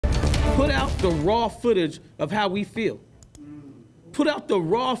Put out the raw footage of how we feel. Put out the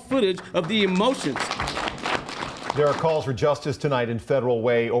raw footage of the emotions. There are calls for justice tonight in Federal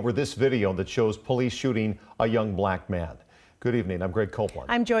Way over this video that shows police shooting a young black man. Good evening. I'm Greg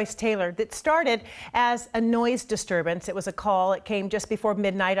Copeland. I'm Joyce Taylor. That started as a noise disturbance. It was a call. It came just before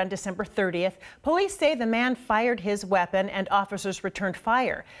midnight on December 30th. Police say the man fired his weapon and officers returned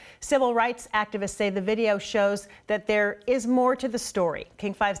fire. Civil rights activists say the video shows that there is more to the story.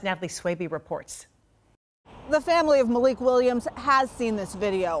 King 5's Natalie Swaby reports. The family of Malik Williams has seen this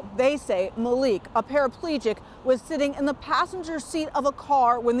video. They say Malik, a paraplegic, was sitting in the passenger seat of a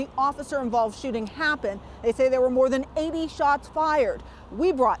car when the officer-involved shooting happened. They say there were more than 80 shots fired.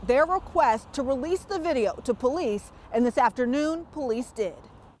 We brought their request to release the video to police, and this afternoon, police did.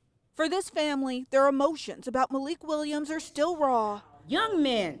 For this family, their emotions about Malik Williams are still raw. Young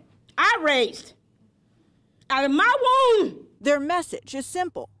men, irate, out of my womb. Their message is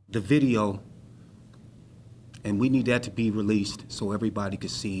simple. The video, and we need that to be released so everybody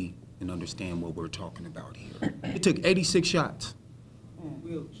could see and understand what we're talking about here. It took 86 shots.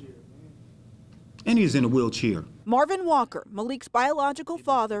 And he's in a wheelchair. Marvin Walker, Malik's biological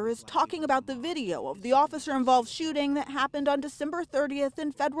father, is talking about the video of the officer-involved shooting that happened on December 30th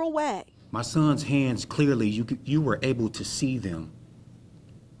in Federal Way. My son's hands, clearly, you were able to see them.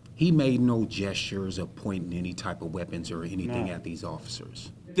 He made no gestures of pointing any type of weapons or anything at these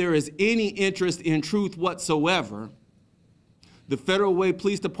officers. If there is any interest in truth whatsoever, the Federal Way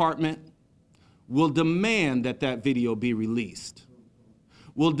Police Department will demand that that video be released.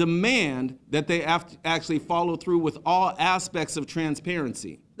 Will demand that they actually follow through with all aspects of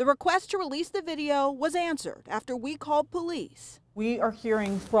transparency. The request to release the video was answered after we called police. We are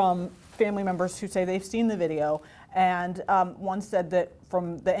hearing from family members who say they've seen the video, and one said that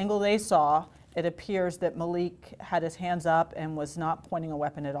from the angle they saw, it appears that Malik had his hands up and was not pointing a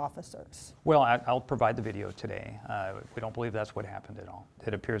weapon at officers. Well, I'll provide the video today. We don't believe that's what happened at all.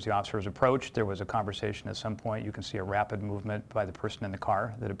 It appears the officers approached. There was a conversation at some point. You can see a rapid movement by the person in the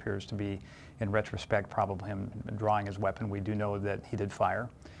car that appears to be, in retrospect, probably him drawing his weapon. We do know that he did fire.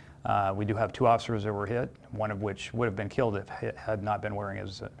 We do have 2 officers that were hit, one of which would have been killed if he had not been wearing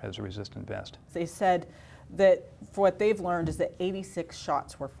his resistant vest. They said that for what they've learned is that 86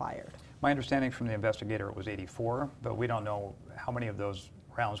 shots were fired. My understanding from the investigator, it was 84, but we don't know how many of those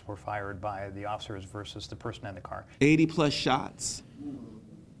rounds were fired by the officers versus the person in the car. 80 plus shots.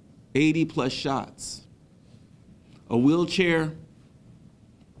 80 plus shots. A wheelchair,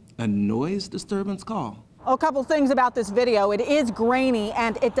 a noise disturbance call. A couple things about this video. It is grainy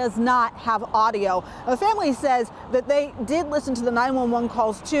and it does not have audio. The family says that they did listen to the 911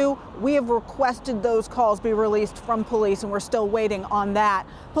 calls too. We have requested those calls be released from police and we're still waiting on that.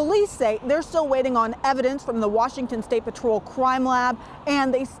 Police say they're still waiting on evidence from the Washington State Patrol Crime Lab,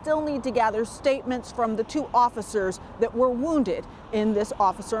 and they still need to gather statements from the 2 officers that were wounded in this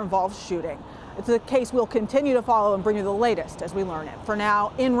officer-involved shooting. It's a case we'll continue to follow and bring you the latest as we learn it. For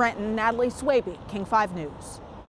now, in Renton, Natalie Swaby, King 5 News.